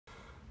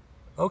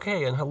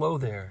Okay, and hello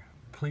there.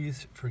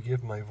 Please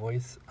forgive my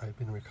voice. I've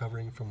been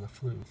recovering from the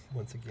flu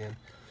once again.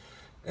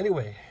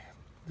 Anyway,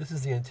 this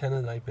is the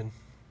antenna that I've been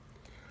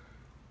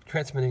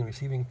transmitting and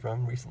receiving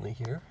from recently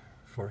here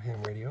for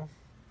ham radio.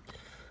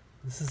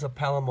 This is a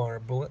Palomar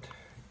Bullet.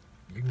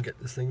 You can get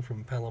this thing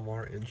from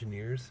Palomar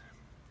Engineers.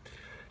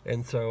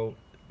 And so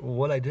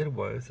what I did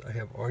was I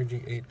have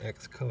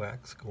RG8X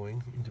coax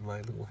going into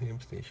my little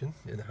ham station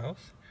in the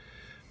house.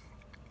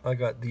 I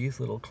got these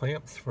little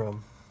clamps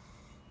from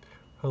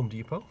Home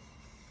Depot,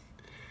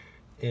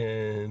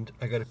 and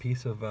I got a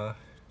piece of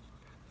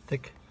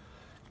thick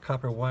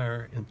copper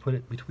wire and put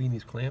it between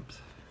these clamps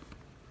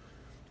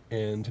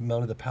and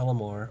mounted the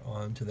Palomar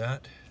onto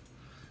that.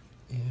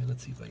 And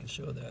let's see if I can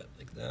show that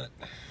like that.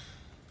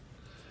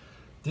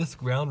 This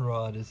ground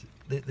rod is,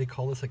 they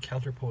call this a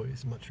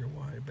counterpoise, I'm not sure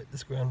why, but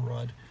this ground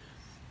rod,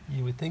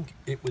 you would think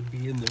it would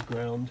be in the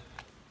ground,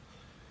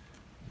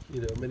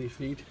 you know, many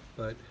feet,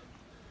 but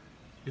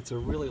it's a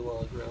really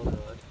long ground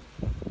rod.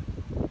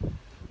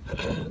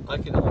 I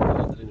can only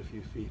hold it in a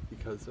few feet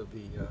because of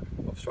the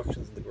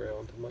obstructions in the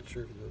ground. I'm not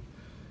sure if there's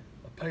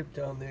a pipe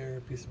down there,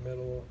 a piece of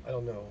metal, I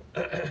don't know.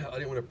 I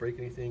didn't want to break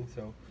anything,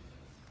 so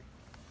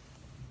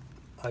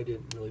I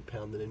didn't really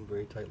pound it in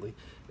very tightly.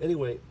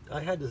 Anyway,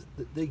 I had this,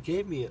 they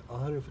gave me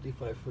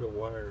 155 foot of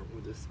wire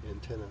with this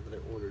antenna that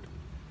I ordered.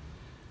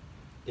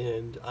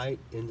 And I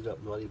ended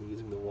up not even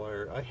using the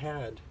wire. I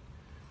had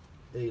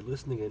a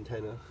listening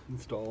antenna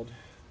installed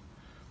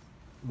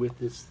with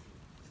this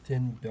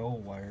thin bell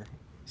wire.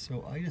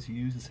 So I just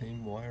used the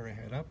same wire I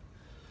had up,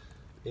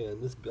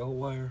 and this bell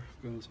wire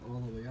goes all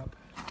the way up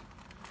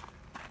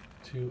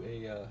to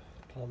a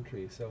palm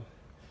tree. So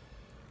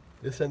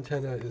this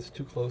antenna is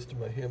too close to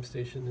my ham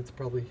station. It's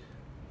probably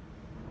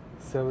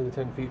 7 to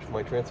 10 feet from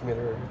my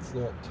transmitter. It's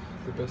not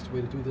the best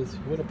way to do this. You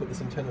want to put this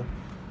antenna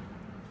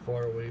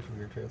far away from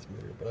your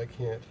transmitter, but I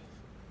can't.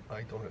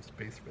 I don't have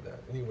space for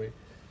that. Anyway,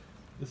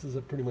 this is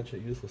pretty much a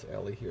useless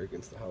alley here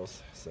against the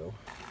house. So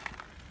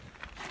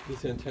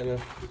this antenna,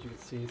 as you can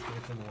see, it's very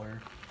thin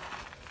wire.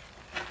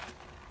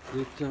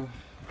 It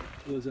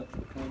goes up to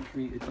the palm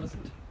tree. It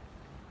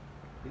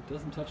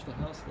doesn't touch the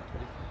house that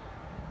way.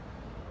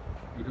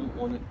 You don't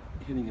want it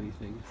hitting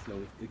anything, so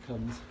it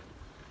comes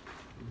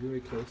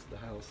very close to the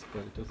house,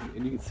 but it doesn't.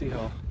 And you can see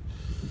how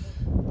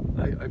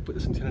I put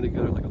this antenna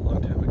together like a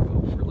long time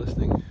ago for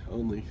listening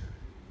only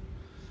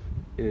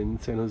in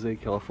San Jose,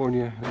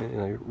 California,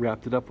 and I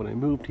wrapped it up when I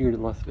moved here to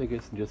Las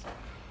Vegas and just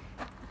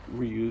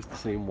reused the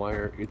same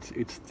wire. It's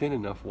thin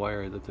enough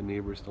wire that the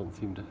neighbors don't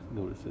seem to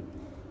notice it.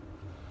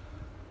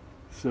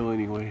 So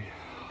anyway,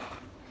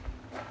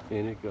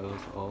 and it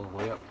goes all the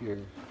way up here.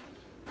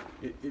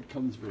 It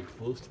comes very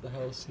close to the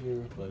house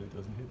here, but it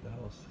doesn't hit the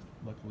house,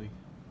 luckily.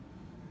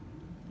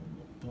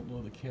 Don't know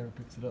if the camera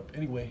picks it up.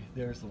 Anyway,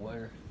 there's the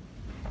wire.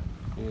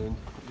 And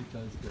it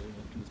does go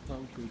up to this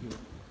palm tree here.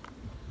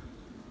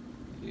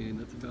 And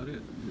that's about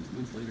it. There's an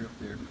insulator up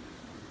there.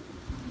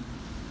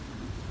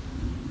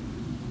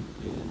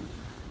 And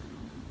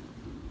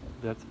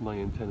that's my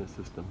antenna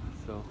system.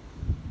 So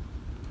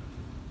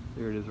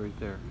there it is right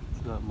there.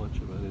 It's not much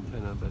of an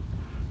antenna, but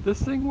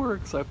this thing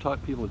works. I've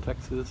taught people in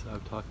Texas.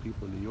 I've taught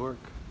people in New York.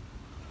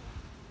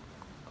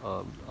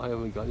 I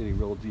haven't got any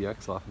real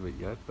DX off of it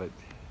yet, but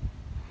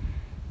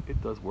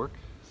it does work.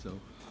 So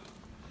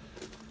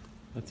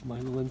that's my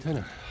little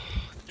antenna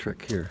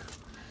trick here.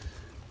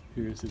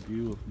 Here's a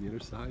view of the other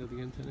side of the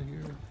antenna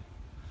here.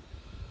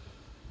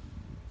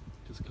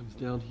 Just comes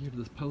down here to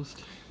this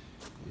post,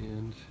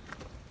 and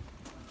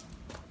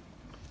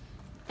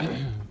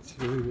it's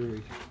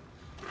very,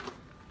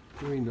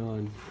 very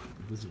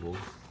non-visible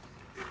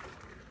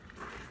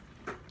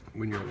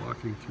when you're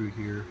walking through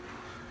here.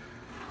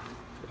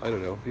 I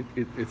don't know,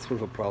 it's sort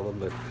of a problem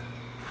that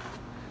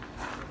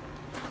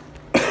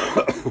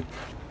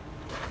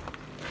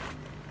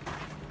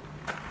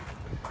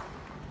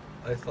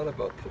I thought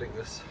about putting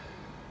this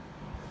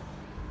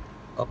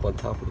up on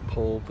top of the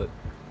pole, but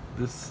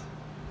this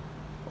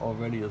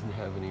already doesn't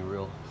have any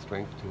real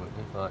strength to it.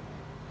 I thought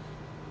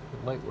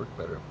it might work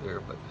better up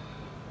there, but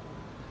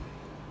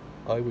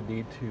I would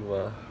need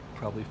to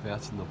probably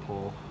fasten the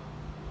pole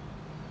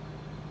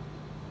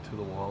to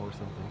the wall or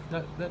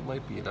something. That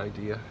might be an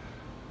idea.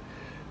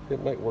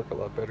 It might work a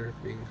lot better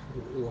being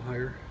a little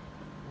higher.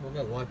 Well,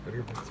 not a lot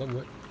better, but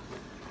somewhat.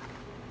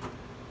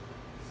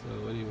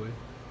 So anyway,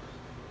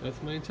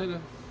 that's my antenna.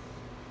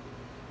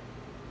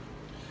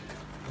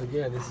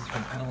 Again, this is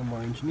from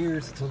Palomar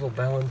Engineers. It's a little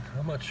Balun.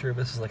 I'm not sure if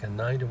this is like a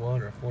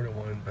 9-to-1 or a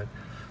 4-to-1, but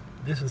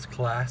this is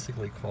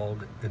classically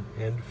called an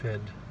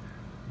end-fed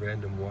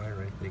random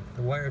wire, I think.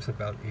 The wire is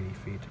about 80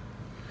 feet.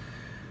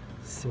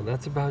 So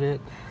that's about it.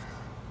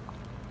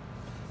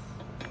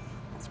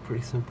 It's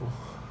pretty simple.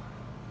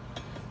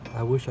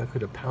 I wish I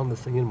could have pounded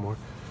this thing in more.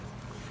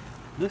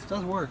 This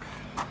does work.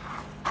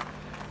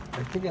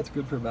 I think that's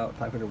good for about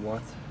 500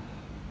 watts.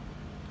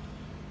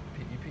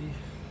 PEP.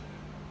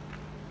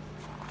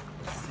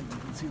 Let's see, you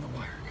can see the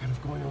wire kind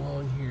of going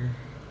along here.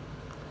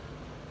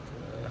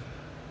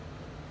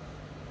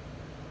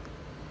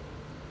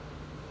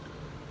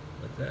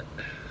 Like that.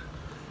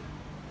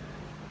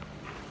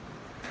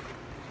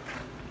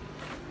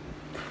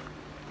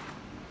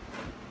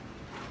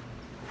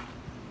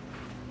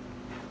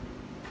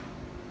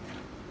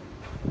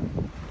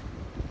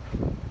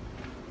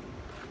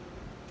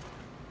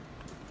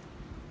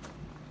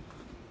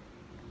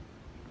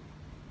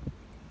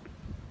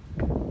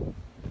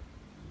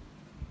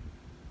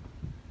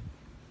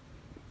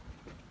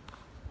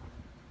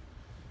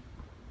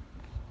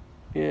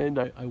 And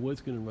I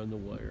was going to run the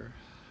wire.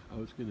 I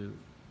was going to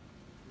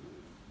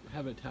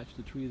have it attached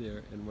to the tree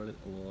there and run it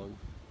along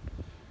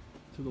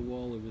to the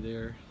wall over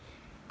there.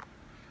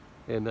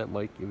 And that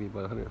might give me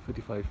about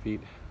 155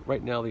 feet.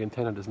 Right now the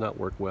antenna does not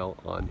work well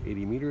on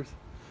 80 meters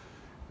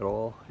at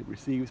all. It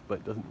receives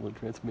but doesn't really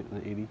transmit in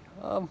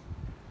 80.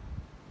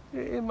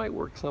 It might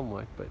work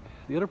somewhat, but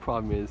the other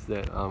problem is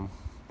that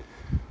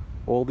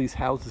all these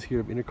houses here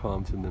have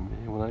intercoms in them,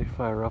 and when I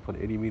fire up on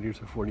 80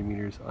 meters or 40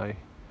 meters, I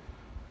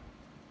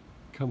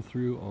come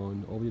through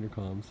on all the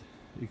intercoms,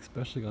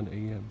 especially on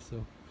AM.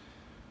 So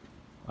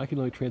I can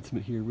only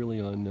transmit here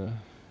really on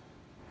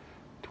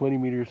 20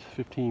 meters,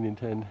 15 and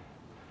 10,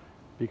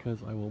 because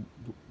I will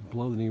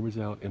blow the neighbors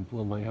out and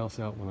blow my house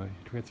out when I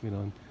transmit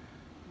on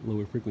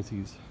lower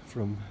frequencies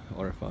from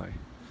RFI.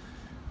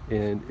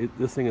 And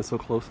this thing is so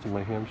close to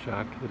my ham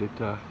shack that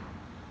it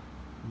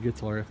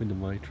gets RF into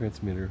my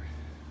transmitter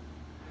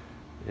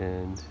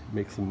and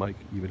makes the mic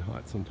even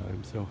hot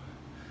sometimes. So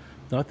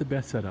not the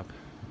best setup.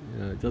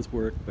 It does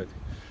work, but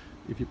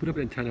if you put up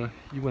an antenna,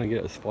 you want to get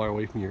it as far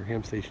away from your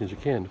ham station as you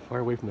can, far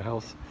away from the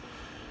house,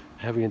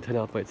 having an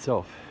antenna out by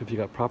itself. If you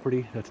got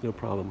property, that's no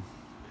problem.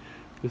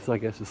 This, I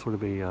guess, is sort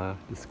of a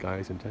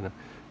disguised antenna.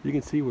 You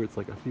can see where it's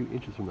like a few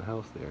inches from the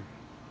house there.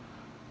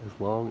 As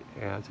long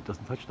as it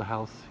doesn't touch the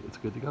house, it's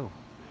good to go.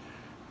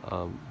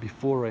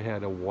 Before I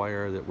had a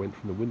wire that went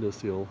from the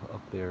windowsill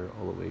up there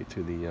all the way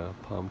to the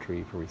palm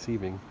tree for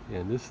receiving,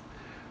 and this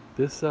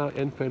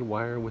end-fed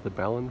wire with a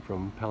Balun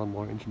from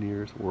Palomar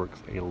Engineers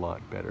works a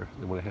lot better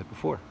than what I had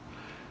before.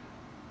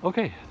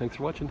 Okay, thanks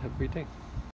for watching. Have a great day.